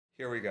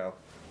Here we go.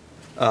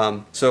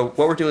 So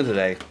what we're doing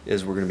today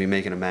is we're going to be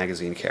making a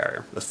magazine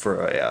carrier. That's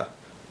for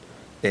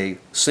a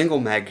single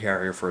mag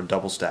carrier for a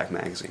double stack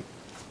magazine.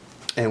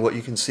 And what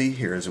you can see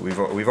here is that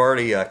we've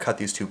already cut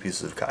these two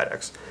pieces of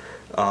Kydex.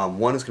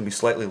 One is going to be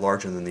slightly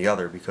larger than the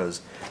other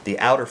because the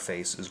outer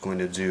face is going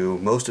to do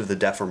most of the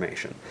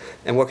deformation.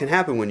 And what can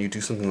happen when you do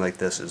something like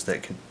this is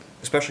that,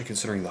 especially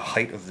considering the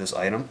height of this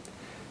item,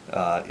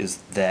 is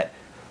that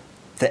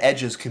the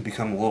edges can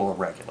become a little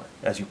irregular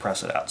as you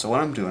press it out. So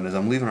what I'm doing is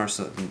I'm leaving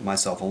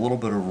myself a little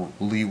bit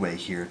of leeway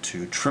here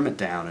to trim it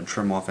down and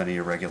trim off any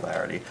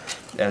irregularity,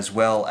 as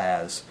well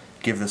as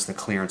give this the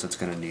clearance it's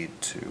going to need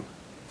to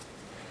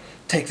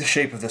take the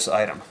shape of this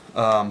item.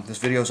 This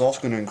video is also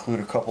going to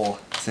include a couple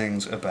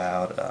things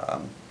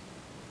about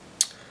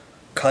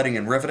cutting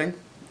and riveting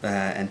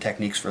and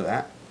techniques for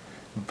that.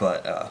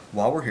 But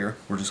while we're here,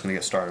 we're just going to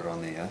get started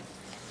on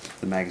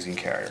the magazine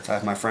carrier. I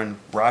have my friend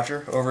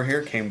Roger over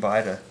here came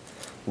by to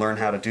learn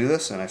how to do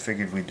this, and I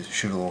figured we'd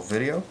shoot a little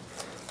video.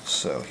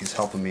 So he's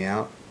helping me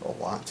out a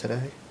lot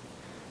today.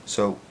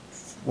 So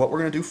what we're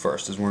going to do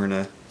first is we're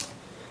going to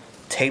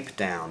tape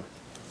down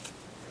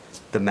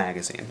the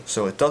magazine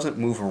so it doesn't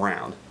move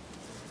around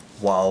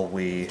while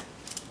we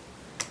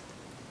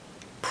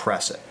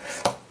press it.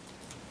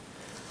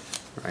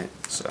 Right,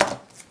 so I'm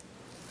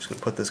just going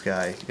to put this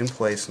guy in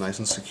place nice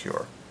and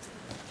secure.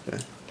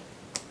 Okay.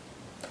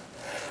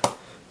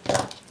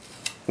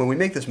 When we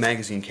make this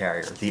magazine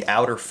carrier, the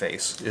outer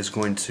face is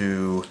going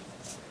to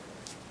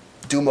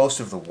do most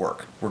of the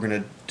work. We're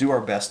going to do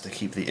our best to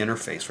keep the inner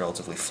face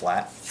relatively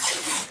flat.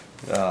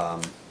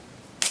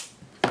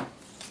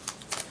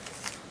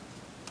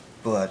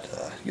 But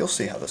you'll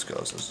see how this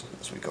goes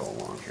as we go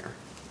along here.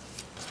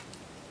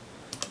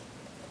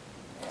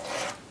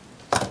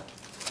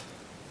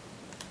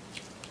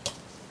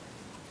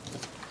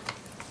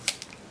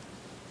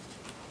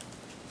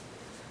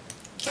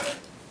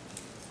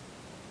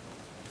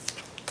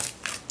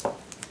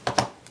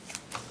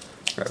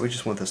 All right, we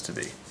just want this to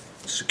be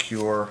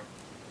secure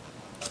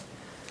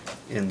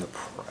in the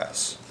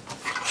press.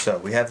 So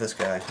we have this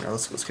guy. Now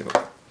let's give it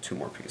two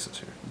more pieces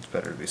here. It's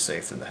better to be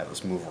safe than to have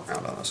this move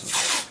around on us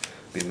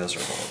and be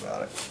miserable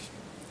about it.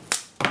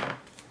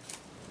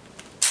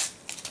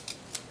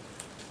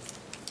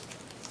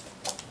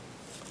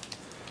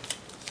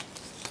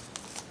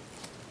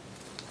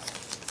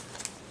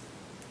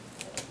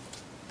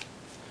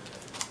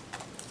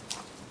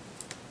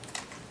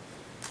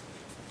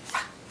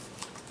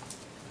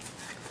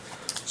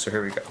 So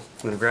here we go.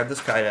 I'm going to grab this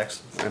Kydex,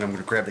 and I'm going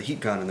to grab the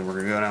heat gun, and then we're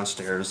going to go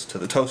downstairs to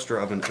the toaster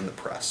oven and the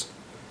press.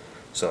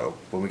 So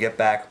when we get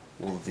back,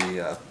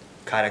 the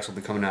Kydex will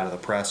be coming out of the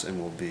press, and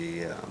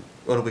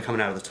it'll be coming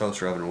out of the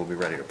toaster oven, and we'll be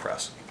ready to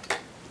press.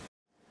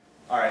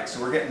 All right,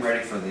 so we're getting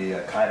ready for the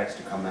Kydex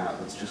to come out.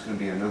 It's just going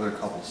to be another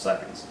couple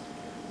seconds.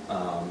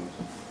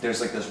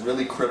 There's like this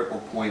really critical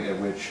point at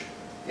which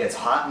it's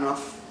hot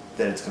enough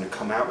that it's going to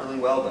come out really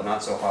well, but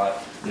not so hot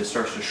that it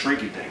starts to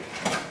shrinky dink.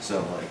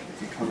 So like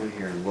if you come in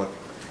here and look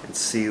and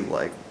see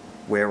like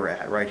where we're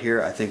at right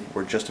here, I think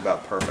we're just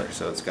about perfect.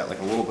 So it's got like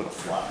a little bit of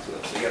flop to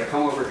it. So you got to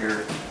come over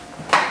here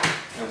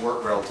and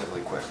work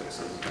relatively quickly.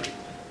 So this is going to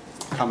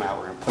come out.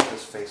 We're going to put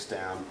this face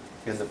down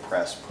in the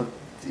press, put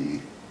the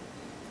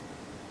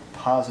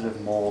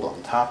positive mold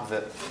on top of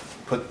it,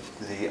 put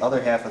the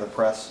other half of the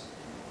press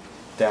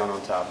down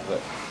on top of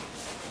it.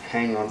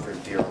 Hang on for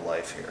dear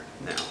life here.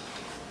 Now,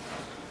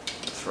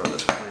 throw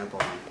this clamp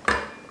on.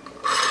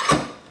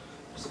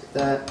 Just like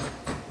that.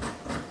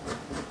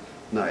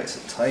 Nice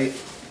and tight.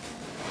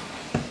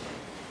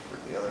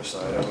 Bring the other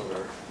side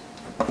over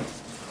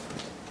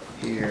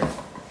here.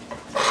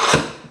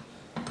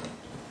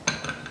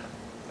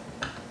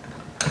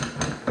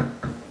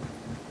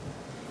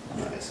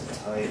 Nice and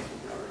tight.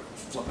 Now we're going to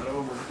flip it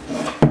over.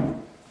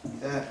 Like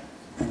that.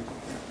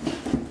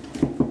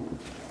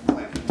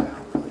 Clamp it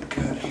down really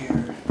good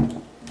here.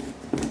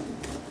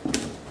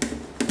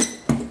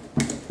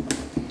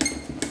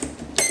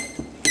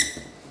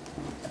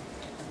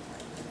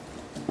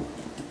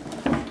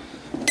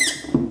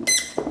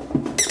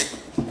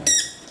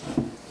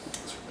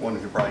 One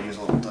could probably use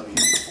a little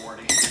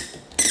WD-40.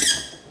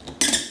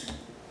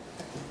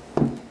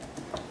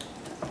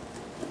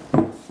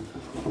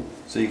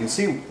 So you can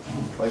see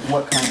like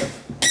what kind of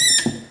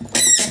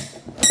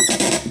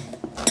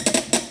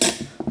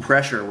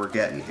pressure we're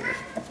getting here.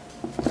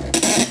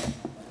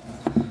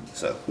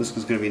 So this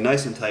is going to be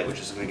nice and tight,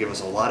 which is going to give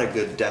us a lot of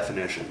good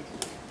definition.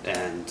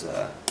 And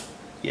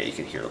yeah, you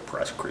can hear the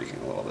press creaking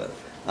a little bit.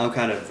 I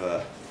kind of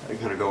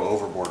go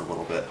overboard a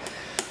little bit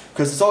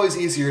because it's always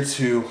easier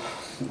to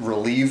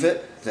relieve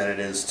it than it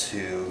is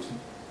to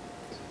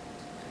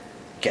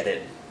get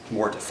it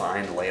more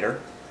defined later.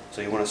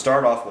 So you want to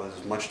start off with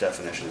as much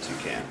definition as you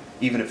can,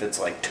 even if it's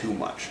like too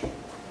much.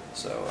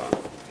 So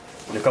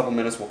in a couple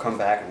minutes we'll come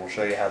back and we'll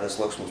show you how this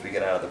looks once we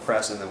get out of the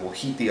press, and then we'll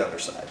heat the other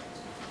side.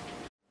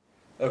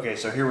 Okay,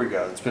 so here we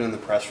go. It's been in the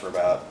press for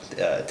about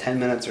 10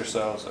 minutes or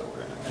so, so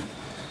we're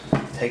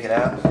going to take it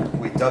out.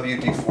 We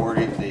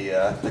WD-40'd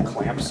the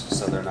clamps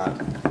so they're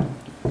not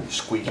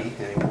squeaky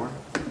anymore.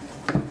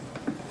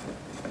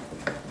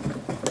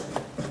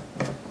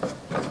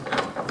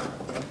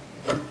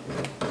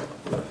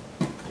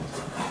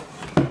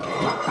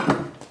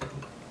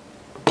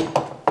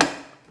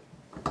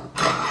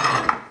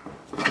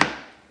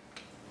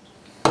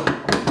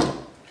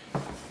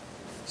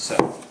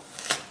 So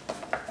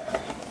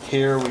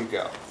here we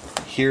go.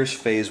 Here's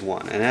phase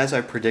one, and as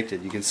I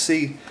predicted, you can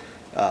see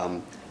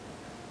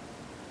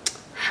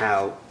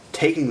how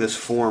taking this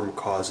form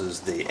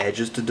causes the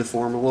edges to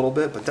deform a little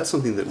bit, but that's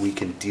something that we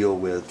can deal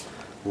with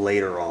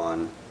later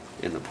on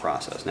in the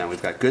process. Now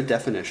we've got good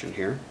definition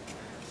here.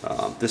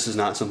 This is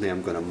not something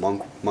I'm going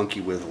to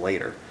monkey with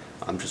later.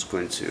 I'm just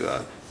going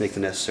to make the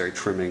necessary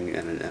trimming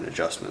and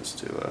adjustments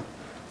to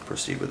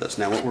proceed with this.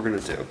 Now what we're going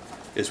to do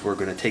is we're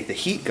going to take the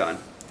heat gun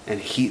and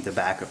heat the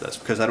back of this,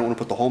 because I don't want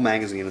to put the whole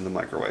magazine in the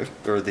microwave,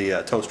 or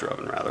the toaster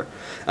oven rather.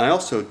 And I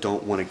also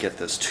don't want to get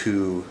this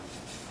too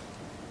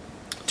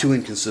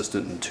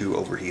inconsistent and too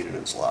overheated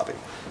and sloppy.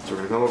 So we're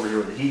going to go over here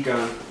with the heat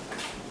gun.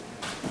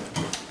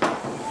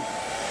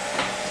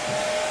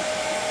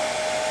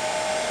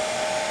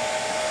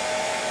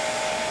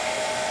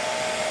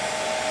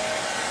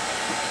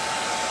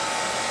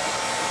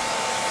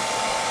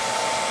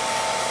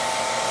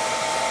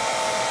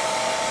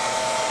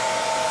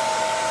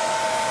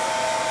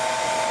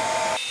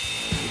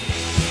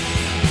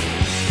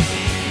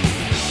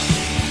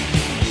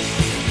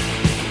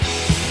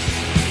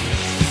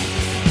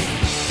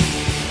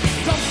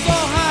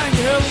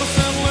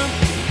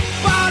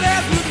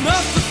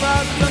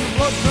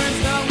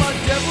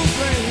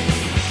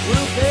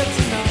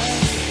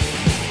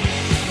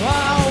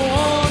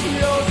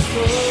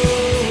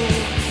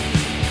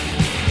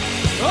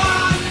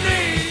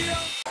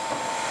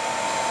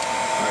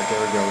 There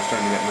we go, we're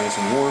starting to get nice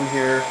and warm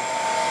here.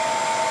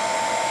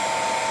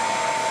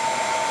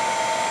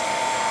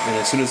 And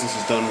as soon as this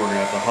is done, we're going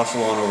to have to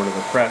hustle on over to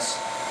the press,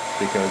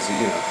 because,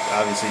 you know,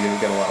 obviously you don't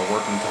get a lot of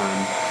working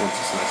time once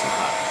it's nice and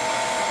hot.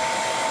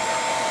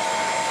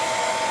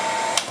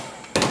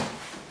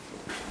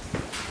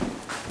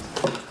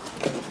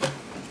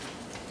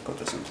 Put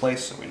this in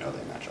place so we know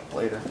they match up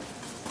later.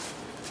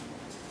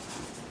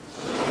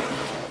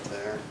 Up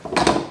there.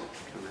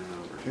 Come in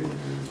over here.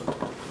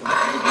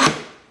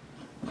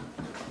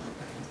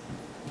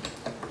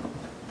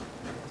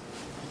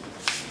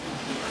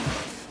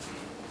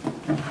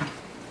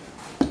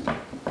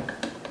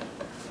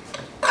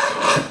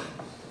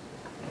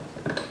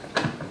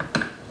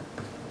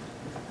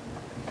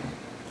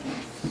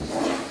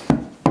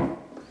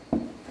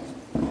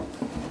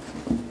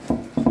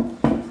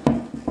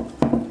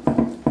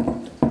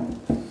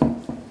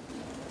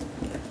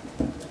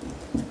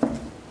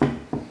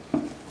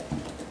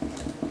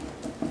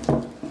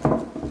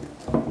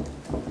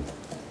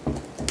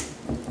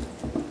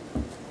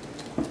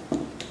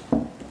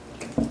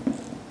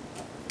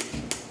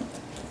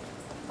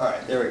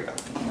 Alright, there we go.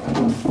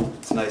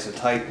 It's nice and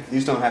tight.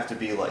 These don't have to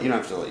be like, you don't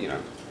have to, you know,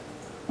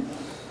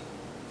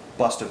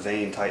 bust a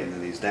vein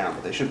tightening these down,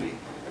 but they should be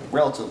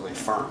relatively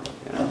firm,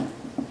 you know.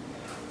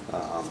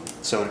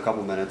 So in a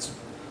couple minutes,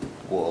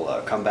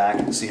 we'll come back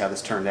and see how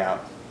this turned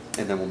out,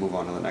 and then we'll move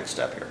on to the next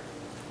step here.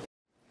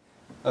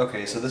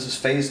 Okay, so this is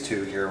phase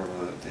two here,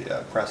 where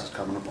the press is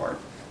coming apart.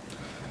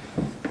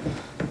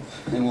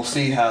 And we'll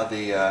see how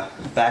the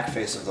back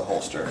face of the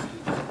holster,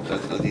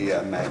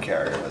 the mag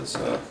carrier, has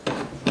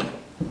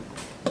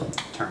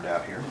turned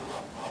out here.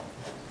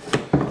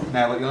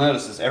 Now what you'll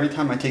notice is every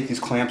time I take these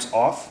clamps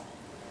off,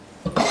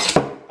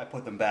 I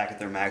put them back at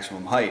their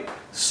maximum height,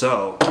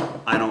 so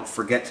I don't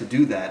forget to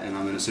do that and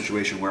I'm in a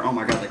situation where, oh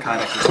my god, the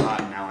Kydex is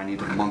hot and now I need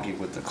to monkey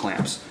with the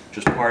clamps.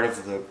 Just part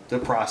of the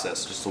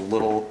process, just a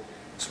little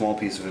small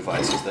piece of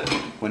advice is that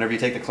whenever you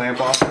take the clamp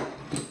off,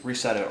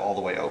 reset it all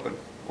the way open,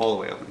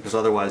 because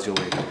otherwise you'll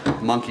be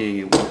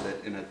monkeying with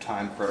it in a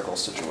time critical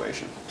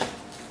situation.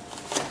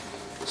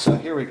 So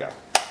here we go.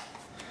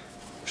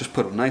 Just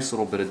put a nice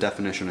little bit of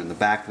definition in the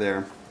back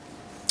there.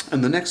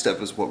 And the next step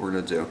is what we're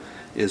going to do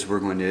is we're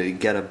going to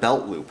get a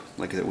belt loop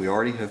like that we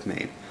already have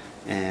made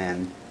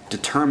and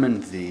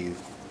determine the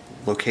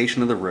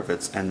location of the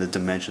rivets and the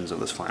dimensions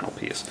of this final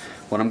piece.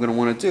 What I'm going to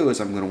want to do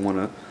is I'm going to want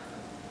to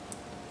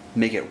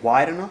make it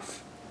wide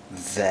enough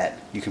that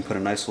you can put a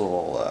nice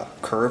little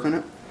curve in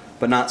it,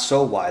 but not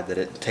so wide that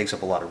it takes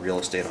up a lot of real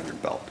estate on your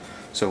belt.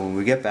 So when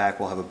we get back,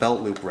 we'll have a belt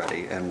loop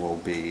ready and we'll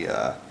be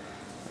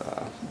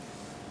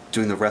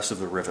doing the rest of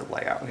the rivet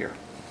layout here.